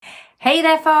Hey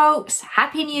there, folks.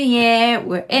 Happy New Year.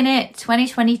 We're in it,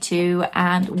 2022,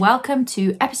 and welcome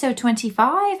to episode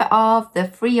 25 of the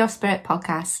Free Your Spirit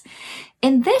podcast.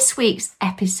 In this week's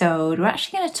episode, we're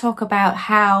actually going to talk about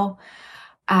how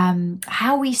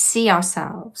we see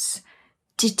ourselves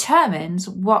determines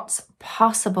what's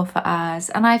possible for us.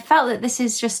 And I felt that this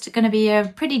is just going to be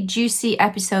a pretty juicy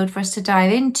episode for us to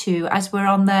dive into as we're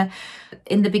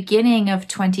in the beginning of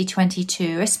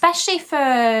 2022, especially for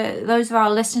those of our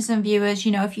listeners and viewers.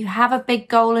 You know, if you have a big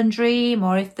goal and dream,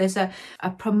 or if there's a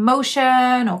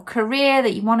promotion or career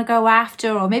that you want to go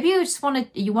after, or maybe you just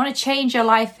want to change your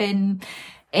life in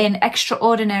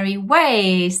extraordinary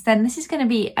ways, then this is going to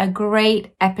be a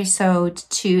great episode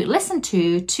to listen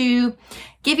to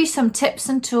give you some tips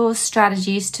and tools,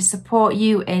 strategies to support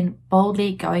you in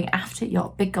boldly going after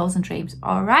your big goals and dreams.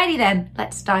 Alrighty then,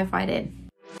 let's dive right in.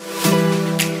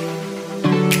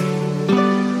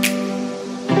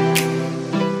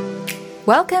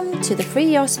 Welcome to the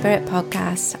Free Your Spirit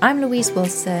podcast. I'm Louise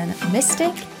Wilson,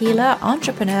 mystic, healer,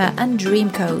 entrepreneur, and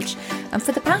dream coach. And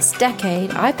for the past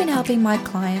decade, I've been helping my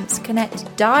clients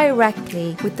connect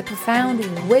directly with the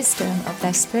profound wisdom of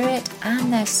their spirit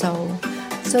and their soul,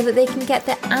 so that they can get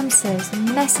the answers,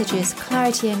 messages,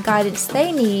 clarity, and guidance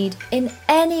they need in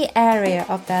any area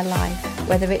of their life,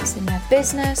 whether it's in their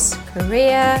business,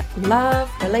 career, love,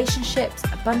 relationships,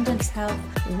 abundance, health,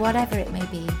 whatever it may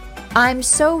be. I'm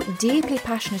so deeply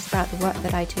passionate about the work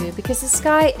that I do because the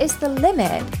sky is the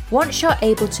limit once you're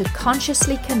able to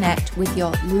consciously connect with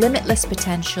your limitless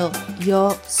potential,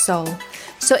 your soul.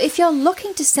 So if you're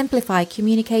looking to simplify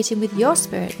communicating with your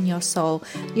spirit and your soul,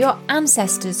 your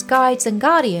ancestors, guides, and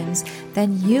guardians,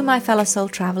 then you, my fellow soul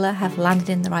traveler, have landed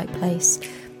in the right place.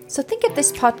 So think of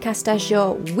this podcast as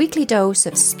your weekly dose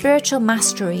of spiritual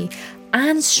mastery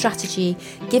and strategy,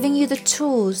 giving you the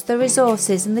tools, the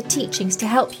resources, and the teachings to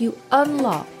help you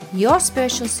unlock your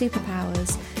spiritual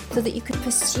superpowers so that you can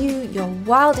pursue your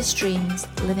wildest dreams,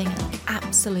 living an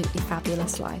absolutely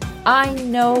fabulous life. I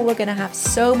know we're going to have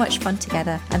so much fun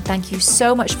together, and thank you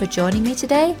so much for joining me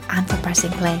today and for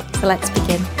pressing play. So let's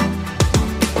begin.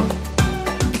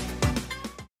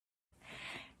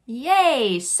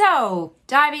 Yay! So,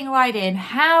 diving right in,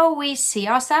 how we see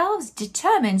ourselves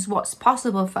determines what's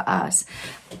possible for us.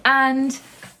 And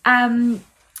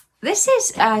this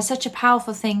is such a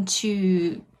powerful thing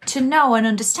to know and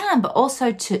understand, but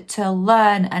also to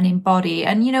learn and embody.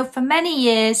 And, you know, for many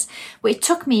years, it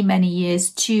took me many years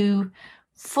to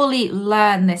fully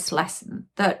learn this lesson,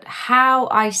 that how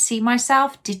I see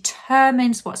myself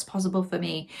determines what's possible for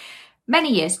me.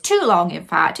 Many years, too long, in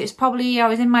fact. It was probably, I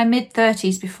was in my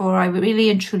mid-30s before I really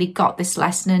and truly got this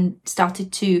lesson and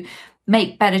started to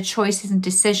make better choices and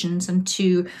decisions and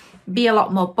to be a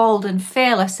lot more bold and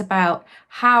fearless about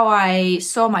how I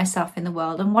saw myself in the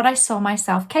world and what I saw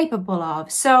myself capable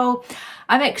of. So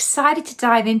I'm excited to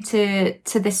dive into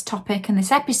this topic and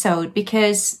this episode,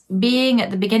 because being at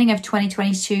the beginning of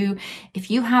 2022, if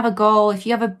you have a goal, if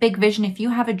you have a big vision, if you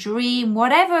have a dream,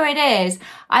 whatever it is,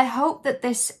 I hope that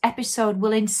this episode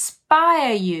will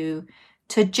inspire you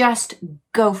to just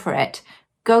go for it.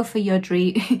 Go for your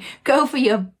dream. Go for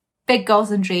your big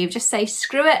goals and dreams. Just say,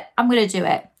 screw it, I'm going to do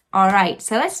it. All right,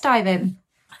 so let's dive in.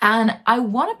 And I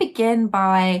want to begin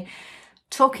by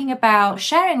talking about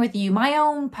sharing with you my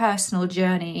own personal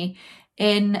journey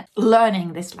in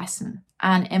learning this lesson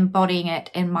and embodying it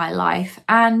in my life.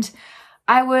 And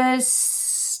I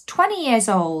was 20 years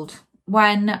old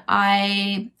when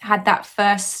I had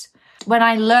that when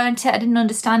I learned it. I didn't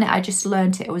understand it, I just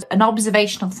learned it. It was an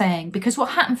observational thing, because what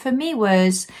happened for me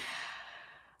was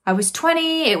I was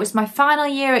 20, it was my final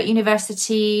year at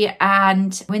university,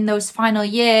 and in those final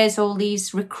years, all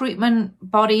these recruitment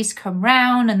bodies come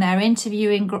round and they're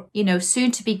interviewing, soon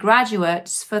to be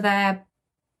graduates for their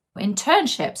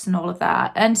internships and all of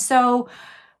that. And so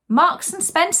Marks and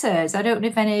Spencer's, I don't know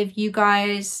if any of you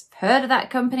guys heard of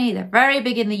that company. They're very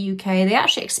big in the UK. They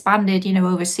actually expanded,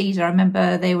 overseas. I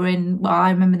remember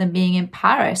them being in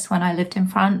Paris when I lived in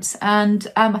France. And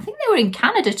I think they were in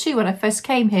Canada too when I first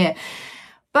came here.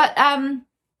 But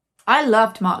I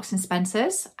loved Marks and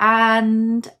Spencer's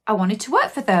and I wanted to work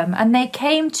for them. And they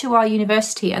came to our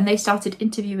university and they started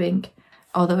interviewing.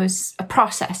 There was a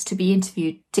process to be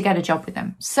interviewed to get a job with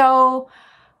them. So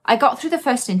I got through the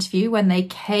first interview when they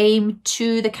came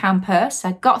to the campus.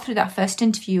 I got through that first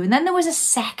interview. And then there was a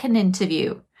second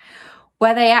interview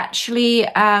where they actually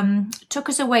took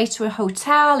us away to a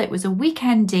hotel. It was a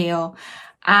weekend deal.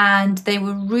 And they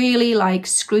were really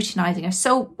scrutinizing us.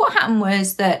 So what happened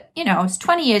was that, I was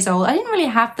 20 years old. I didn't really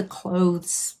have the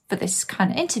clothes for this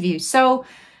kind of interview. So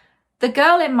the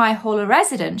girl in my hall of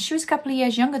residence, she was a couple of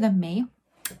years younger than me.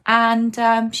 And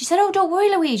she said, oh, don't worry,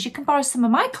 Louise, you can borrow some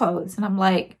of my clothes. And I'm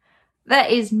like, there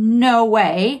is no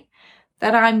way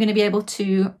that I'm going to be able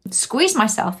to squeeze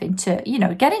myself into,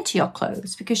 get into your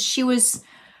clothes, because she was,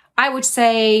 I would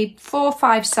say, 4 or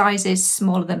 5 sizes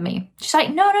smaller than me. She's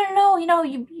like, no,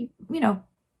 you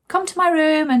come to my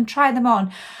room and try them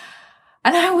on.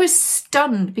 And I was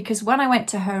stunned, because when I went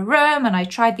to her room and I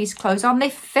tried these clothes on, they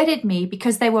fitted me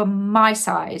because they were my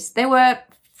size. They were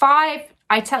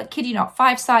kid you not,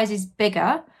 5 sizes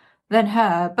bigger than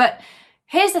her. But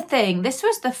here's the thing. This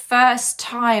was the first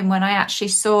time when I actually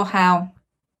saw how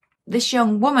this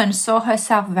young woman saw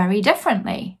herself very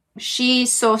differently. She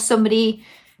saw somebody,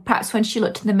 perhaps when she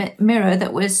looked in the mirror,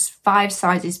 that was 5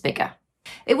 sizes bigger.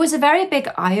 It was a very big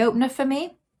eye-opener for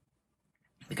me,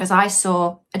 because I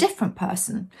saw a different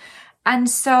person. And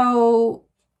so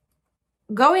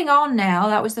going on now,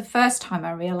 that was the first time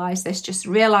I realized this, just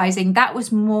realizing that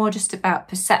was more just about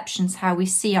perceptions, how we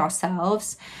see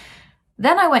ourselves.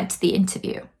 Then I went to the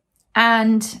interview,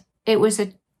 and it was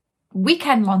a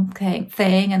weekend-long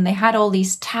thing, and they had all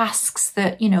these tasks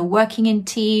that, working in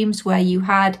teams where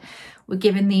were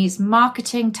given these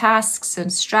marketing tasks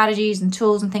and strategies and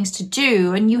tools and things to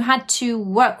do, and you had to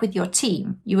work with your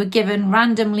team. You were given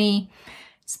randomly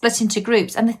split into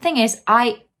groups. And the thing is,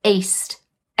 I aced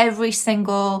every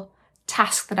single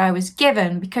task that I was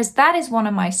given, because that is one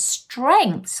of my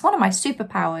strengths, one of my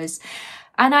superpowers.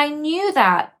 And I knew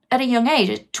that at a young age,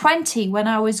 at 20, when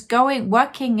I was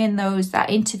working in that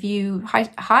interview,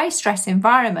 high stress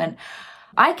environment.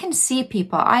 I can see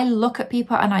people. I look at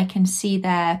people and I can see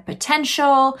their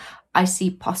potential. I see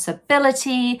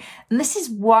possibility. And this is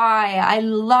why I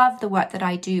love the work that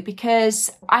I do,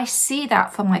 because I see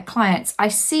that for my clients. I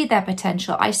see their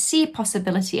potential. I see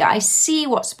possibility. I see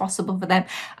what's possible for them.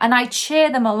 And I cheer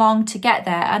them along to get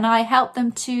there. And I help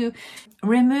them to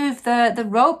remove the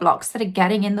roadblocks that are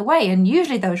getting in the way. And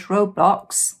usually those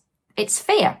roadblocks, it's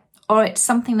fear, or it's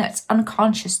something that's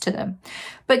unconscious to them.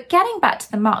 But getting back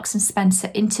to the Marks and Spencer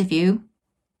interview,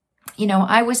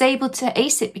 I was able to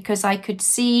ace it because I could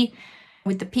see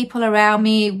with the people around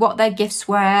me what their gifts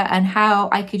were and how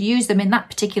I could use them in that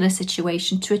particular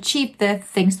situation to achieve the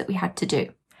things that we had to do.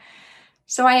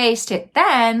 So I aced it.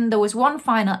 Then there was one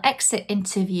final exit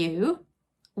interview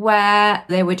where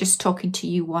they were just talking to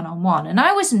you one-on-one. And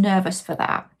I was nervous for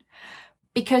that,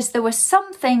 because there were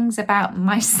some things about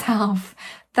myself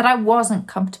that I wasn't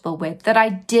comfortable with, that I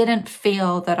didn't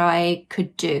feel that I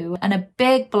could do. And a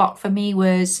big block for me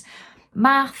was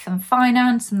math and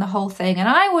finance and the whole thing. And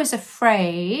I was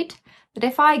afraid that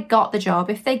if I got the job,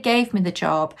 if they gave me the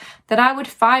job, that I would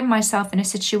find myself in a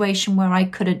situation where I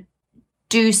couldn't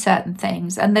do certain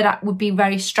things, and that would be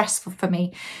very stressful for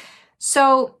me.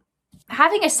 So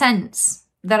having a sense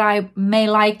that I may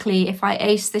likely, if I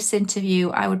ace this interview,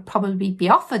 I would probably be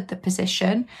offered the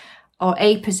position, or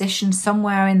a position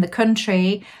somewhere in the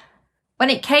country. When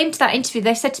it came to that interview,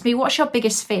 they said to me, what's your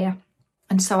biggest fear?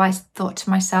 And so I thought to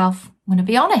myself, I'm going to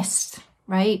be honest,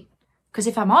 right? Because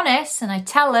if I'm honest and I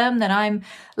tell them that I'm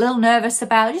a little bit nervous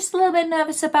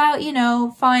about,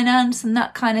 finance and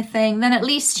that kind of thing, then at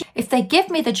least if they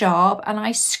give me the job and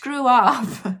I screw up,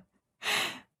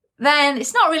 then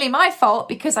it's not really my fault,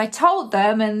 because I told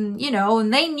them, and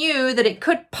they knew that it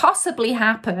could possibly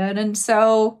happen. And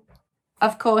so,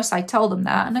 of course, I told them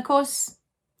that. And of course,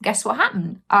 guess what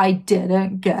happened? I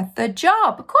didn't get the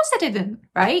job. Of course I didn't,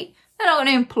 right? They're not going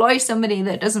to employ somebody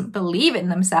that doesn't believe in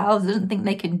themselves, doesn't think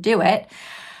they can do it.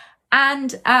 And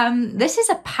this is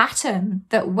a pattern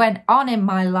that went on in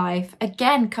my life.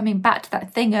 Again, coming back to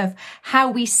that thing of how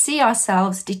we see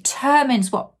ourselves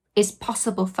determines what is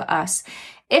possible for us.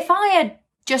 If I had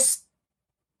just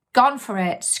gone for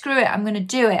it, screw it, I'm going to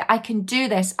do it, I can do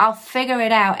this, I'll figure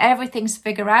it out, everything's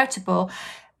figure-outable,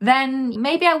 then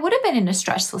maybe I would have been in a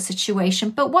stressful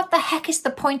situation. But what the heck is the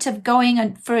point of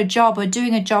going for a job or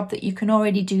doing a job that you can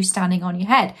already do standing on your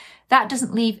head? That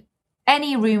doesn't leave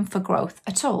any room for growth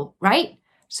at all, right?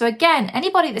 So again,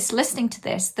 anybody that's listening to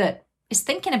this that is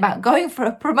thinking about going for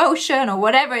a promotion or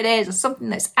whatever it is, or something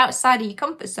that's outside of your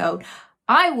comfort zone,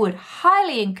 I would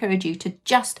highly encourage you to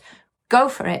just go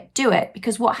for it, do it.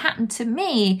 Because what happened to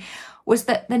me was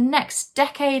that the next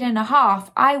decade and a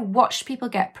half, I watched people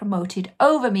get promoted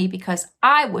over me because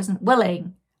I wasn't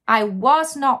willing. I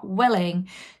was not willing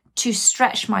to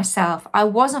stretch myself. I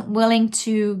wasn't willing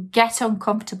to get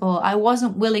uncomfortable. I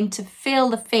wasn't willing to feel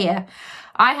the fear.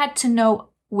 I had to know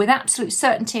with absolute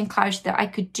certainty and clarity that I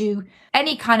could do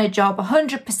any kind of job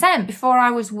 100% before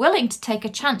I was willing to take a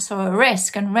chance or a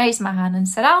risk and raise my hand and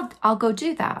said, I'll go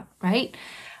do that, right?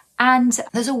 And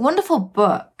there's a wonderful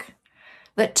book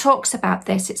that talks about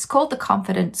this. It's called The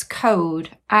Confidence Code,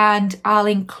 and I'll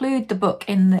include the book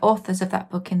in the authors of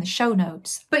that book in the show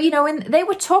notes. But, they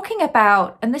were talking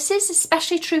about, and this is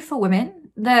especially true for women,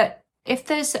 that if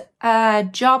there's a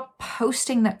job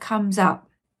posting that comes up,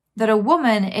 that a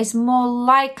woman is more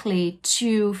likely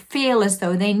to feel as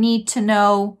though they need to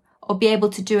know or be able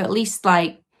to do at least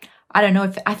I don't know,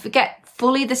 if I forget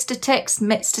fully the statistics,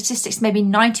 maybe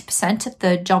 90% of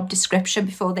the job description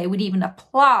before they would even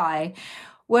apply.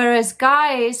 Whereas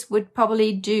guys would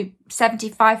probably do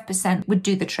 75% would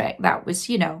do the trick. That was,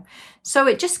 so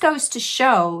it just goes to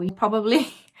show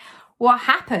probably what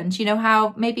happened,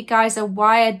 how maybe guys are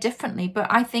wired differently, but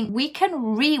I think we can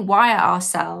rewire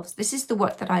ourselves. This is the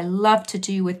work that I love to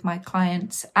do with my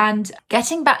clients. And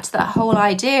getting back to that whole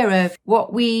idea of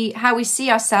how we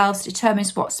see ourselves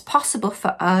determines what's possible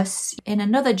for us in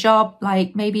another job,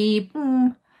 like maybe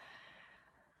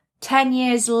 10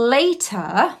 years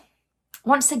later,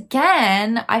 once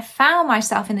again, I found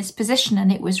myself in this position,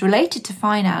 and it was related to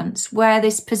finance, where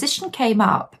this position came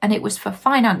up and it was for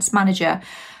finance manager.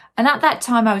 And at that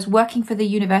time, I was working for the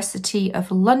University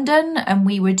of London, and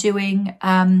we were doing,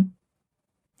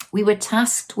 we were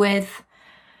tasked with,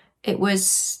 it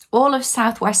was all of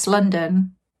Southwest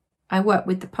London. I worked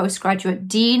with the postgraduate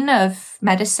dean of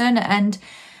medicine. And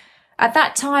at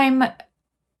that time,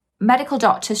 medical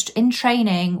doctors in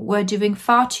training were doing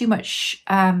far too much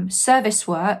service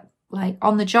work, like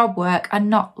on the job work, and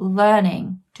not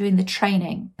doing the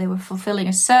training. They were fulfilling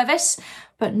a service,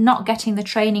 but not getting the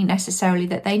training necessarily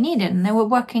that they needed. And they were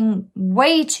working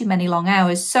way too many long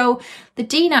hours. So the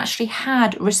dean actually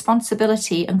had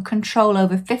responsibility and control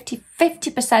over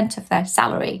 50% of their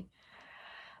salary.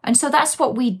 And so that's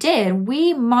what we did.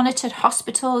 We monitored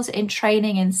hospitals in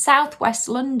training in Southwest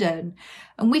London,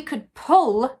 and we could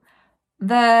pull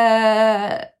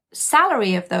the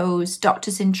salary of those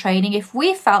doctors in training if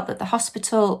we felt that the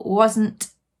hospital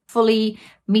wasn't fully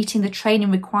meeting the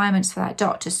training requirements for that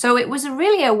doctor. So it was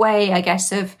really a way, I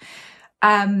guess, of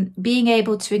being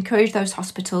able to encourage those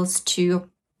hospitals to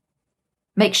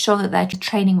make sure that their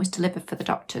training was delivered for the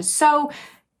doctors. So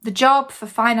the job for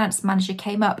finance manager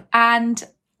came up. And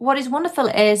what is wonderful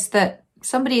is that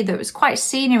somebody that was quite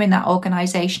senior in that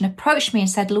organization approached me and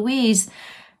said, Louise,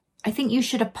 I think you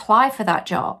should apply for that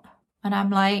job. And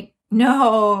I'm like,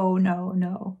 no.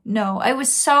 It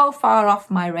was so far off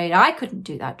my radar. I couldn't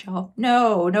do that job.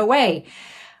 No way.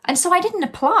 And so I didn't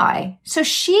apply. So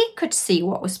she could see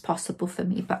what was possible for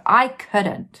me, but I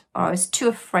couldn't, or I was too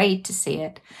afraid to see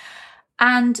it.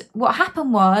 And what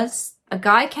happened was a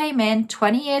guy came in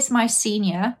 20 years my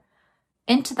senior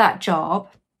into that job.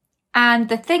 And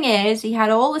the thing is, he had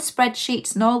all the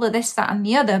spreadsheets and all of this, that, and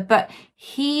the other, but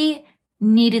he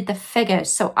needed the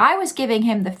figures. So I was giving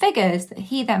him the figures that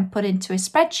he then put into a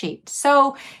spreadsheet.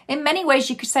 So in many ways,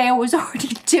 you could say I was already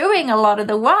doing a lot of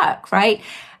the work, right?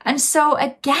 And so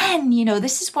again,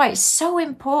 this is why it's so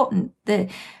important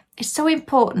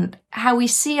how we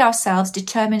see ourselves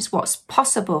determines what's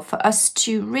possible for us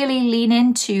to really lean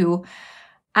into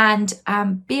and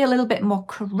be a little bit more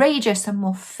courageous and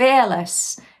more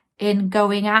fearless in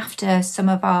going after some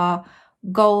of our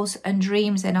goals and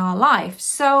dreams in our life.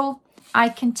 So I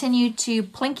continued to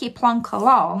plinky plonk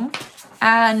along,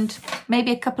 and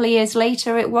maybe a couple of years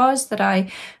later it was that I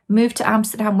moved to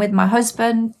Amsterdam with my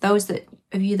husband. Those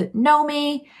of you that know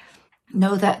me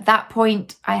know that at that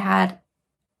point I had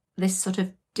this sort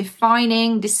of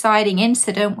deciding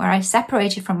incident where I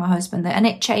separated from my husband, and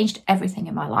it changed everything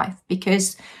in my life,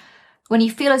 because when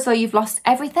you feel as though you've lost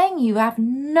everything, you have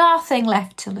nothing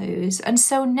left to lose. And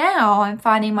so now I'm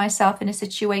finding myself in a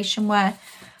situation where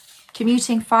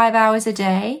commuting 5 hours a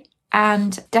day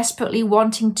and desperately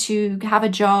wanting to have a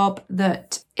job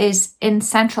that is in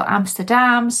central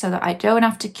Amsterdam so that I don't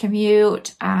have to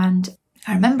commute. And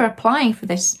I remember applying for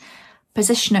this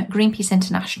position at Greenpeace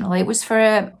International. It was for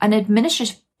an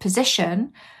administrative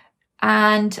position,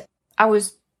 and I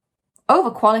was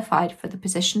overqualified for the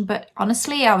position, but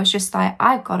honestly, I was just like,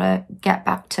 I've got to get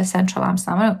back to central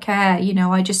Amsterdam. I don't care,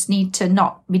 I just need to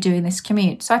not be doing this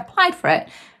commute. So I applied for it.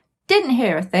 Didn't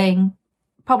hear a thing.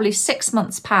 Probably 6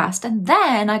 months passed. And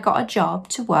then I got a job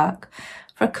to work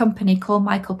for a company called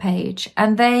Michael Page.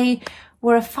 And they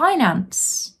were a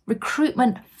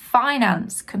recruitment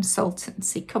finance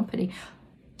consultancy company.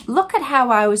 Look at how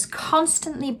I was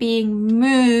constantly being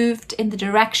moved in the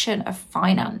direction of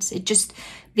finance.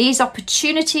 These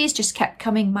opportunities just kept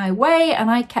coming my way,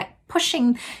 and I kept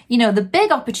pushing, the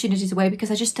big opportunities away because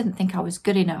I just didn't think I was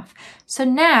good enough. So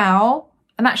now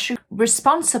I'm actually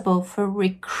responsible for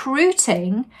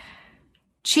recruiting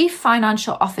chief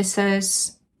financial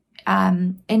officers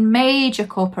in major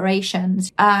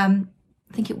corporations,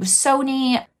 I think it was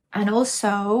Sony, and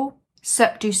also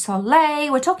Cirque du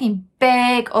Soleil. We're talking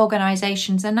big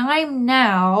organizations. And I'm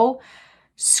now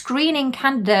screening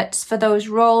candidates for those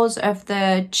roles of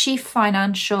the chief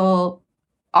financial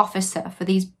officer for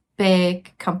these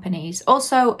big companies,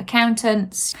 also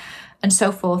accountants and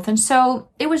so forth. And so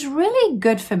it was really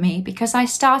good for me because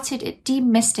it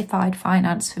demystified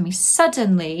finance for me.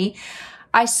 Suddenly,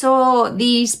 I saw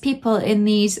these people in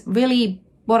these really,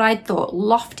 what I thought,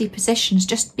 lofty positions,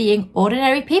 just being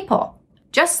ordinary people,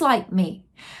 just like me.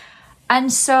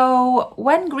 And so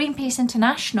when Greenpeace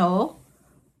International,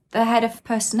 the head of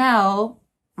personnel,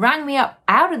 rang me up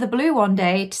out of the blue one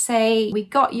day to say, we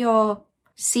got your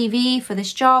CV for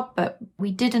this job, but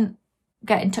we didn't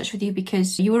get in touch with you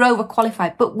because you were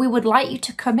overqualified, but we would like you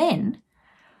to come in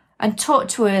and talk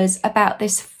to us about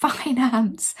this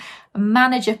finance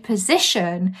manager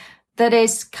position that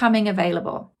is coming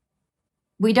available.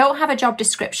 We don't have a job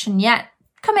description yet.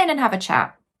 Come in and have a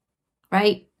chat,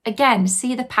 right? Again,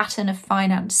 see the pattern of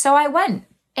finance. So I went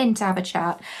in to have a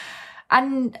chat,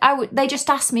 and they just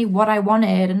asked me what I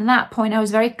wanted. And at that point, I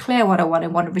was very clear what I wanted. I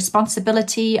wanted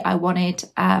responsibility. I wanted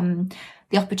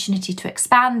the opportunity to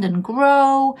expand and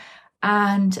grow.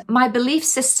 And my belief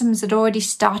systems had already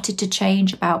started to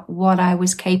change about what I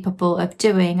was capable of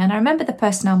doing. And I remember the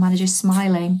personnel manager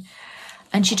smiling,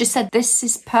 and she just said, this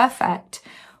is perfect.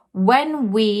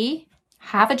 When we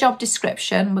have a job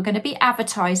description, we're going to be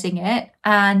advertising it,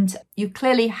 and you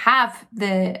clearly have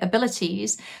the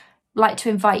abilities. I'd like to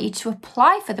invite you to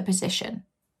apply for the position.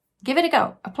 Give it a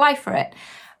go, apply for it.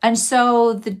 And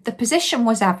so the position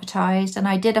was advertised, and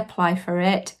I did apply for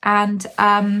it, and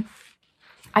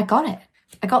I got it.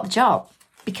 I got the job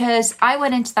because I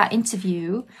went into that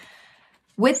interview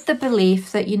with the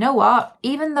belief that, you know what,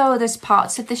 even though there's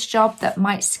parts of this job that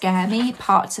might scare me,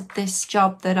 parts of this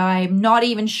job that I'm not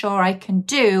even sure I can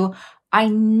do, I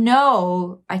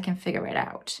know I can figure it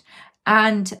out.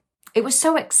 And it was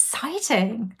so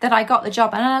exciting that I got the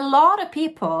job. And a lot of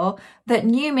people that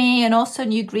knew me and also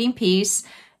knew Greenpeace,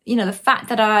 you know, the fact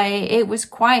that it was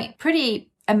quite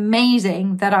pretty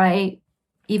amazing that I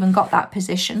even got that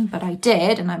position, but I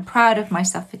did, and I'm proud of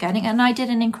myself for getting it, and I did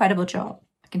an incredible job.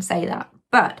 I can say that.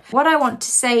 But what I want to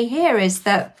say here is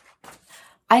that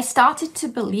I started to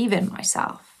believe in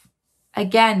myself.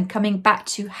 Again, coming back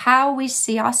to how we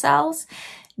see ourselves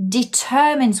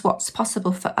determines what's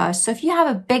possible for us. So if you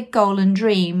have a big goal and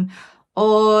dream,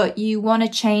 or you want to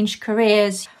change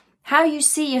careers, how you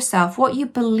see yourself, what you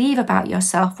believe about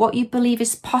yourself, what you believe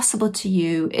is possible to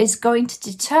you is going to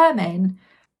determine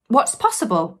what's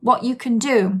possible, what you can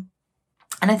do.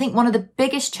 And I think one of the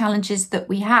biggest challenges that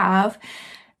we have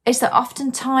is that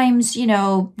oftentimes, you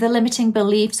know, the limiting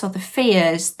beliefs or the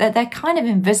fears, they're kind of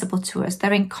invisible to us.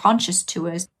 They're unconscious to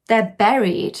us. They're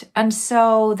buried. And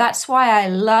so that's why I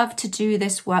love to do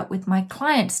this work with my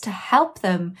clients, to help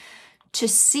them to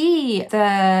see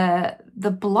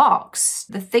the blocks,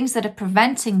 the things that are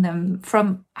preventing them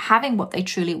from having what they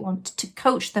truly want, to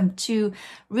coach them, to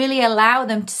really allow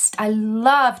them to, I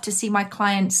love to see my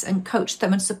clients and coach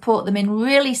them and support them in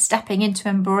really stepping into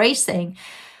embracing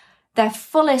their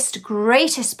fullest,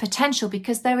 greatest potential,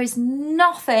 because there is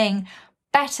nothing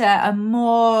better and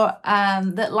more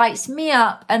that lights me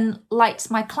up and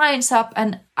lights my clients up.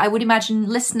 And I would imagine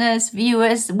listeners,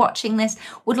 viewers watching this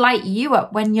would light you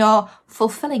up when you're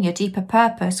fulfilling your deeper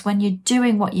purpose, when you're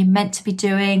doing what you're meant to be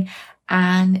doing.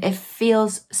 And it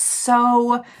feels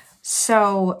so,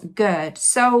 so good.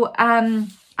 So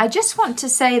I just want to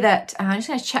say that I'm just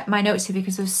going to check my notes here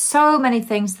because there's so many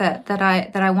things that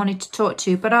I wanted to talk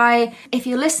to. But if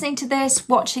you're listening to this,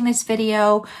 watching this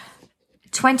video,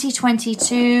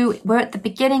 2022, we're at the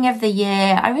beginning of the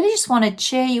year. I really just want to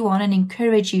cheer you on and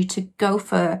encourage you to go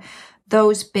for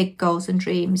those big goals and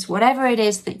dreams. Whatever it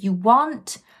is that you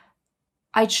want,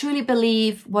 I truly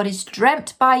believe what is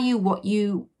dreamt by you, what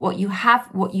you have,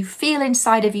 what you feel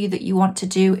inside of you that you want to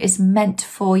do is meant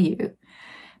for you,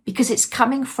 because it's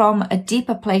coming from a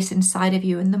deeper place inside of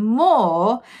you. And the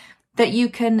more that you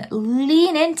can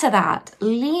lean into that,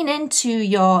 lean into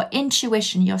your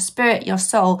intuition, your spirit, your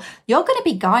soul, you're going to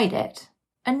be guided.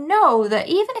 And know that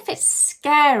even if it's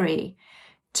scary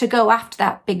to go after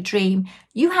that big dream,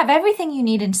 you have everything you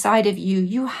need inside of you.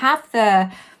 You have the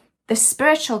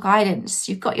spiritual guidance.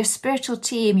 You've got your spiritual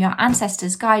team, your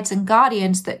ancestors, guides and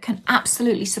guardians that can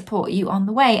absolutely support you on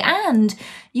the way. And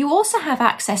you also have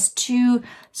access to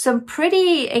some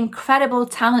pretty incredible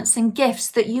talents and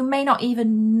gifts that you may not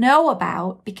even know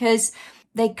about because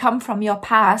they come from your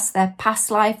past, their past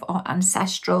life or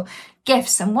ancestral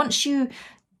gifts. And once you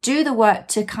do the work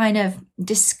to kind of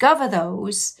discover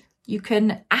those, you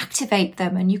can activate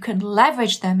them and you can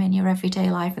leverage them in your everyday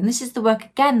life. And this is the work,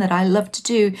 again, that I love to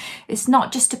do. It's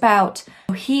not just about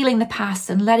healing the past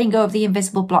and letting go of the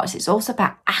invisible blocks. It's also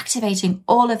about activating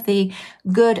all of the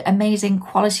good, amazing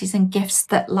qualities and gifts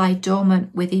that lie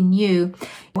dormant within you.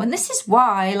 And this is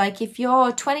why, like, if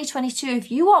you're 2022, if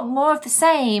you want more of the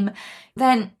same,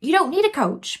 then you don't need a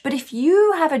coach. But if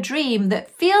you have a dream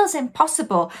that feels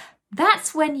impossible,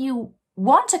 that's when you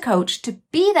want a coach to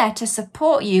be there to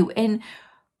support you in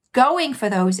going for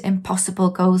those impossible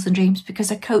goals and dreams, because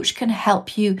a coach can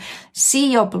help you see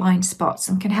your blind spots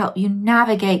and can help you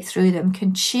navigate through them,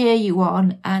 can cheer you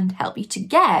on and help you to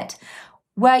get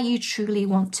where you truly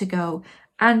want to go.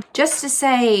 And just to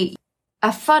say,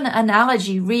 a fun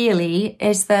analogy really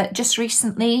is that just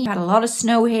recently had a lot of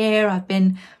snow here. I've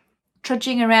been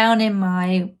trudging around in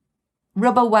my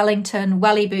rubber Wellington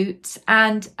welly boots,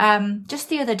 and just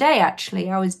the other day actually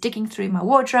I was digging through my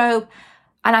wardrobe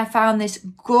and I found this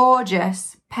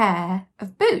gorgeous pair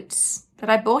of boots that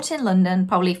I bought in London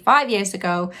probably 5 years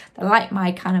ago. They're like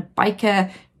my kind of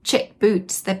biker chick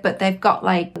boots, but they've got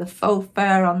like the faux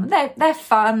fur on them. They're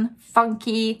fun,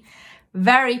 funky,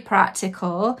 very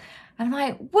practical. And I'm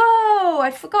like, whoa,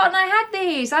 I'd forgotten I had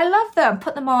these. I love them.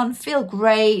 Put them on, feel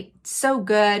great, so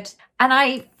good. And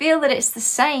I feel that it's the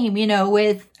same, you know,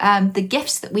 with the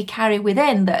gifts that we carry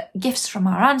within, that gifts from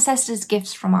our ancestors,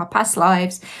 gifts from our past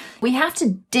lives. We have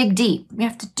to dig deep. We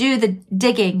have to do the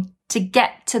digging to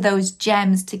get to those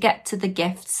gems, to get to the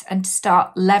gifts and to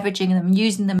start leveraging them,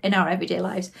 using them in our everyday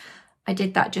lives. I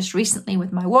did that just recently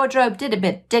with my wardrobe, did a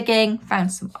bit of digging,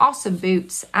 found some awesome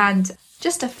boots, and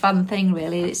just a fun thing,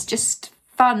 really. It's just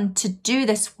fun to do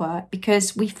this work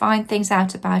because we find things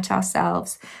out about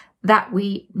ourselves that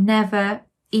we never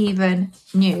even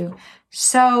knew.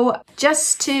 So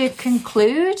just to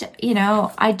conclude, you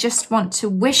know, I just want to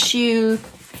wish you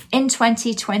in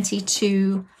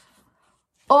 2022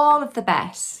 all of the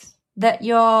best, that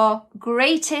your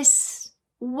greatest,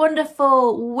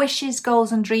 wonderful wishes,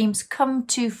 goals and dreams come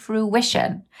to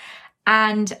fruition.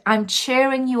 And I'm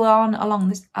cheering you on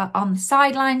along on the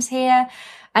sidelines here.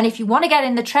 And if you want to get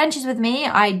in the trenches with me,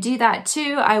 I do that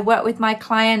too. I work with my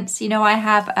clients. You know, I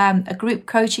have a group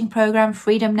coaching program,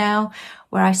 Freedom Now,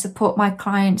 where I support my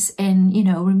clients in, you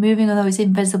know, removing all those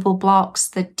invisible blocks,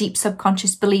 the deep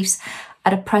subconscious beliefs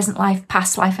at a present life,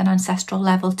 past life and ancestral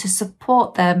level, to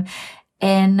support them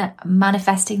in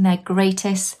manifesting their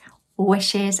greatest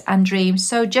wishes and dreams.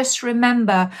 So just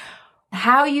remember,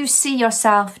 how you see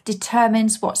yourself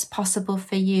determines what's possible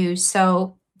for you.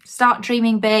 So start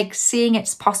dreaming big, seeing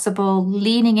it's possible,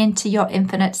 leaning into your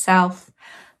infinite self.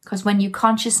 Because when you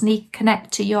consciously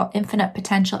connect to your infinite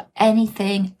potential,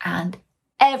 anything and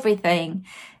everything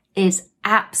is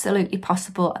absolutely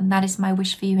possible. And that is my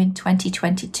wish for you in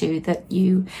 2022, that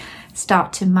you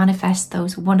start to manifest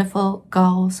those wonderful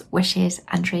goals, wishes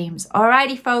and dreams.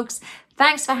 Alrighty, folks.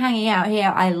 Thanks for hanging out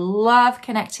here. I love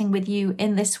connecting with you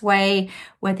in this way,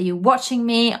 whether you're watching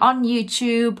me on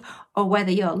YouTube or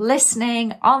whether you're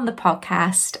listening on the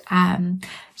podcast.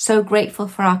 So grateful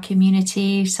for our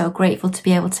community, so grateful to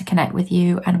be able to connect with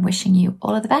you, and wishing you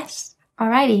all of the best.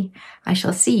 Alrighty, I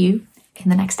shall see you in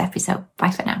the next episode.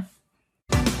 Bye for now.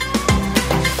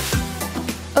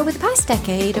 Over the past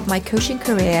decade of my coaching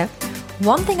career,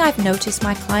 one thing I've noticed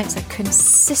my clients are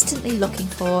consistently looking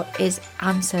for is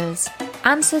answers.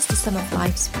 Answers to some of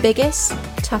life's biggest,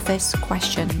 toughest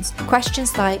questions.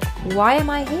 Questions like, why am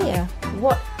I here?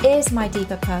 What is my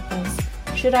deeper purpose?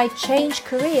 Should I change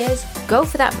careers, go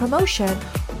for that promotion,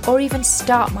 or even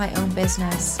start my own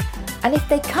business? And if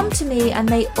they come to me and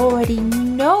they already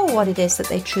know what it is that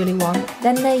they truly want,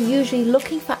 then they're usually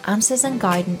looking for answers and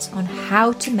guidance on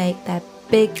how to make their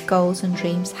big goals and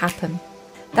dreams happen.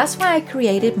 That's why I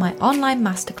created my online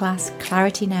masterclass,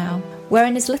 Clarity Now, where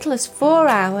in as little as 4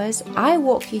 hours, I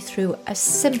walk you through a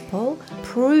simple,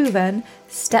 proven,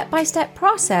 step-by-step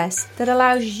process that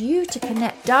allows you to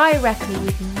connect directly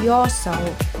with your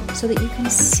soul so that you can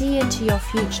see into your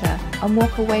future and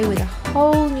walk away with a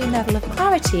whole new level of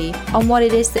clarity on what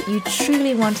it is that you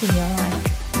truly want in your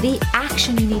life, the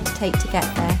action you need to take to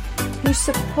get there, who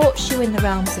supports you in the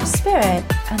realms of spirit,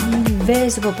 and the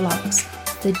invisible blocks,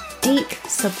 the deep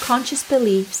subconscious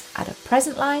beliefs at a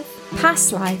present life,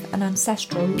 past life and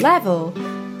ancestral level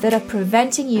that are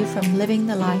preventing you from living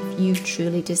the life you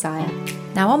truly desire.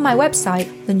 Now on my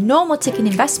website, the normal ticket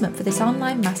investment for this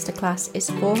online masterclass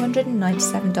is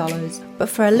 $497, but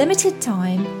for a limited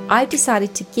time, I've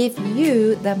decided to give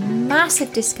you the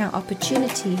massive discount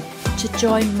opportunity to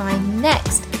join my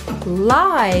next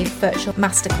live virtual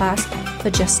masterclass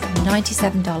for just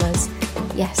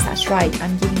 $97. Yes, that's right.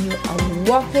 I'm giving you a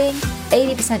whopping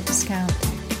 80% discount.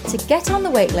 To get on the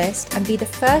waitlist and be the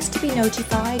first to be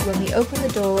notified when we open the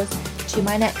doors to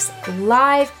my next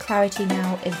live Clarity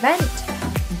Now event,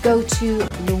 go to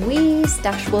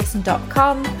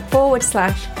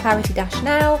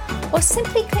louise-wilson.com/clarity-now, or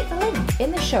simply click the link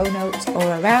in the show notes or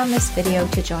around this video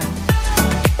to join.